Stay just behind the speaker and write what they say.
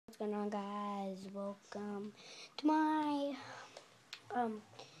going on, guys? Welcome to my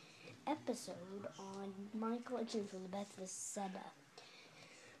episode on my collection from the bethasada.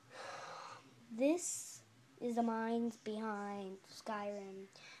 This is the minds behind Skyrim,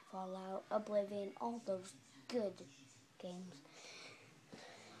 Fallout, Oblivion, all those good games.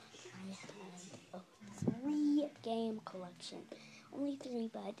 I have a 3-game collection. Only 3,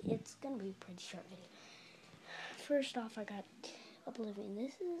 but it's going to be a pretty short video. First off, I got Oblivion.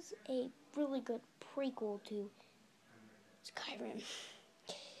 This is a really good prequel to Skyrim,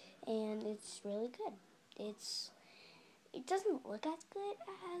 and it's really good. It doesn't look as good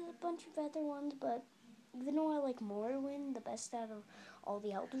as a bunch of other ones, but even though I like Morrowind the best out of all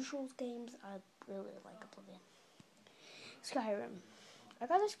the Elder Scrolls games, I really like Oblivion. Skyrim. I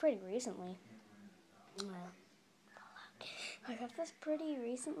got this pretty recently. I got this pretty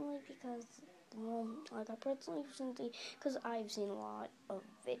recently because, I got pretty recently because I've seen a lot of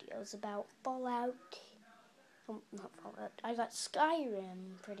videos about Fallout. Not Fallout. I got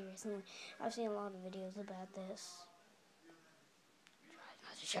Skyrim pretty recently. I've seen a lot of videos about this. Try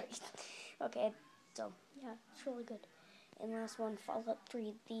not to show you. Okay, so yeah, it's really good. And last one, Fallout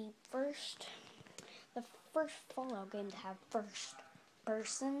 3, the first Fallout game to have first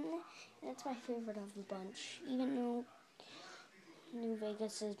person, and it's my favorite of the bunch. Even though New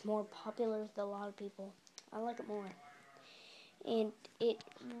Vegas is more popular with a lot of people, I like it more. And it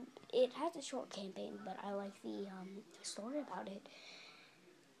has a short campaign, but I like the story about it.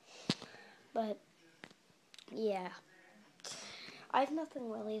 But yeah, I have nothing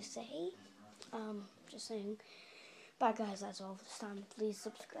really to say. Just saying. Bye, guys. That's all for this time. Please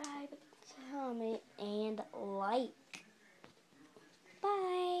subscribe, comment, and like.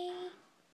 Bye.